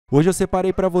Hoje eu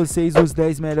separei para vocês os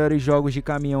 10 melhores jogos de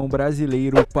caminhão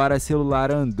brasileiro para celular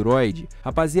Android.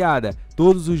 Rapaziada,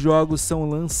 todos os jogos são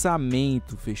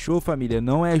lançamento, fechou, família?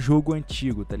 Não é jogo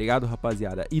antigo, tá ligado,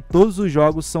 rapaziada? E todos os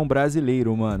jogos são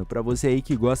brasileiros, mano. Pra você aí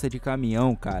que gosta de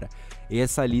caminhão, cara,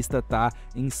 essa lista tá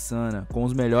insana, com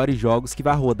os melhores jogos que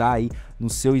vai rodar aí no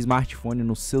seu smartphone,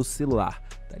 no seu celular.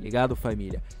 Tá ligado,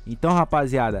 família? Então,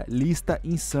 rapaziada, lista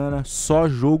insana, só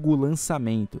jogo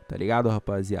lançamento, tá ligado,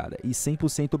 rapaziada? E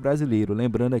 100% brasileiro,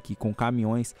 lembrando aqui, com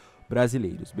caminhões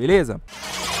brasileiros, beleza?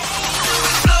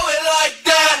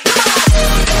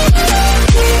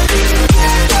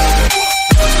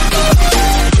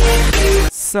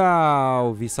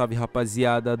 Salve, salve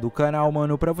rapaziada do canal,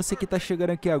 mano. Pra você que tá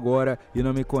chegando aqui agora e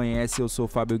não me conhece, eu sou o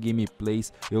Fábio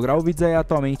Gameplays. Eu gravo vídeos aí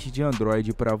atualmente de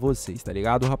Android pra vocês, tá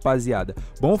ligado, rapaziada?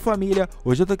 Bom, família,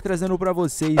 hoje eu tô aqui trazendo pra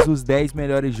vocês os 10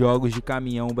 melhores jogos de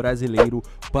caminhão brasileiro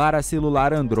para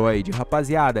celular Android.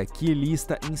 Rapaziada, que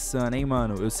lista insana, hein,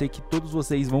 mano? Eu sei que todos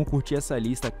vocês vão curtir essa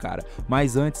lista, cara.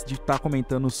 Mas antes de estar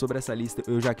comentando sobre essa lista,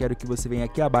 eu já quero que você venha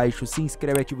aqui abaixo, se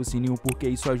inscreve e ativa o sininho, porque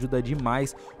isso ajuda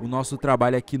demais o nosso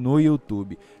trabalho aqui no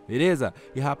YouTube, beleza?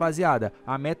 E rapaziada,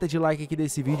 a meta de like aqui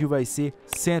desse vídeo vai ser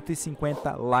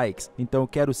 150 likes. Então eu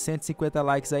quero 150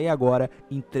 likes aí agora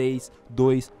em 3,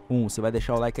 2, 1. Você vai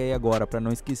deixar o like aí agora pra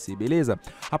não esquecer, beleza?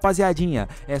 Rapaziadinha,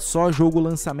 é só jogo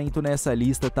lançamento nessa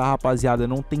lista, tá, rapaziada?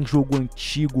 Não tem jogo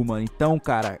antigo, mano. Então,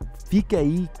 cara, fica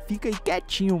aí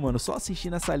quietinho, mano, só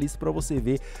assistindo essa lista pra você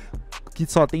ver que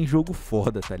só tem jogo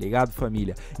foda, tá ligado,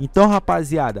 família? Então,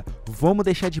 rapaziada, vamos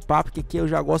deixar de papo, que aqui eu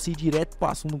já gosto de ir direto pro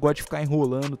assunto, não gosto de ficar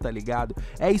enrolando, tá ligado?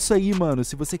 É isso aí, mano.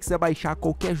 Se você quiser baixar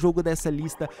qualquer jogo dessa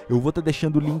lista, eu vou estar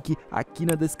deixando o link aqui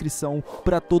na descrição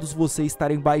pra todos vocês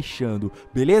estarem baixando,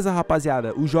 beleza,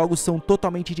 rapaziada? Os jogos são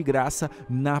totalmente de graça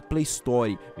na Play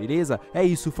Store, beleza? É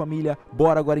isso, família.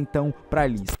 Bora agora então pra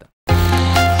lista.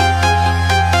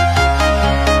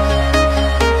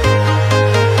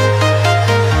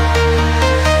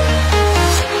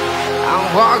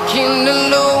 Walking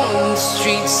alone, the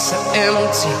streets are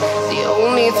empty. The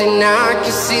only thing I can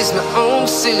see is my own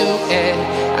silhouette.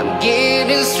 I'm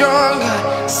getting stronger,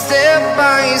 step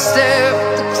by step.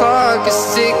 The clock is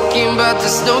ticking, but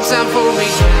there's no time for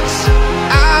regrets.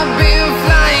 I've been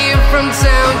flying from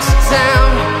town to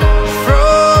town,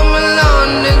 from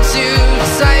London to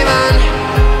Taiwan.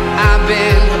 I've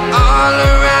been all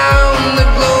around the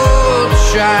globe,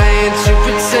 trying to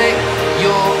protect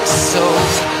your soul.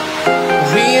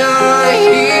 We are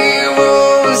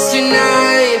heroes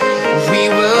tonight. We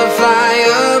will fly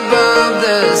above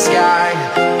the sky.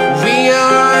 We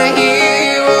are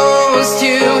heroes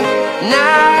tonight.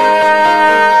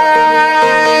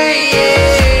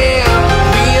 Yeah.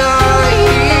 We are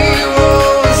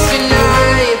heroes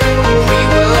tonight. We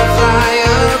will fly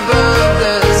above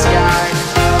the sky.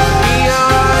 We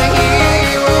are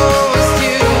heroes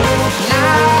tonight.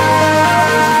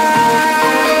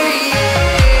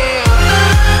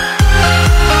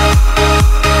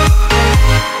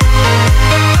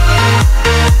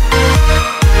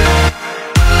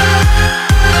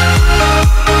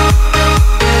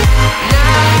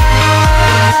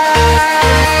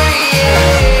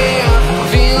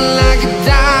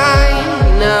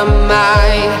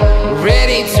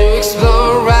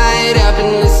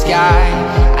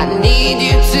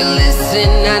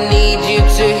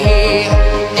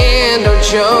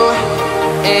 Show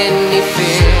any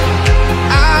fear.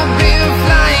 I've been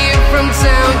flying from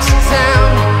town to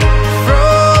town,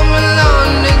 from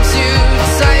London to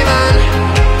Taiwan.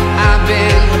 I've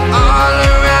been all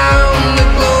around the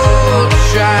globe,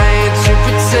 trying to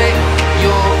protect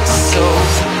your soul.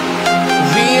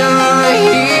 We are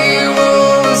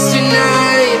heroes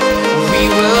tonight. We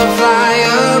will fly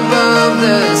above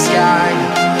the sky.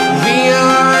 We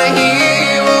are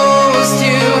heroes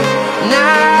tonight.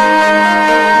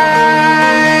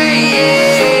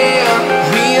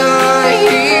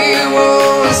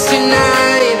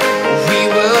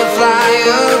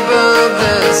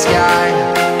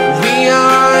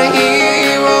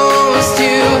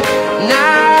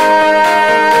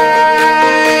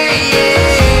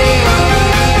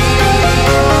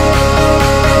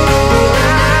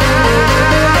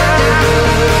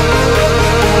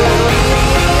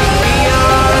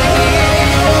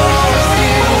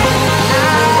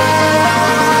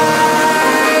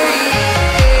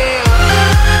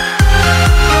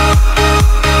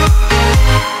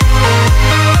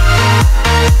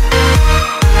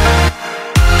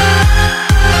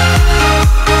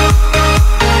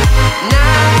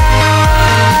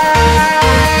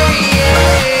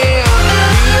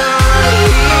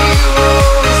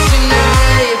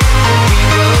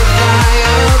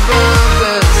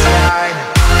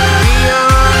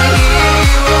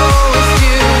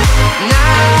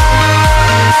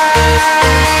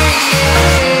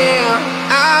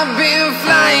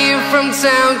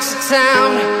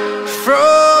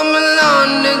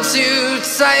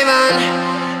 Simon.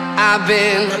 I've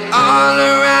been all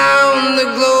around the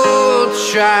globe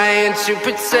trying to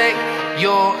protect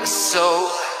your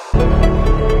soul.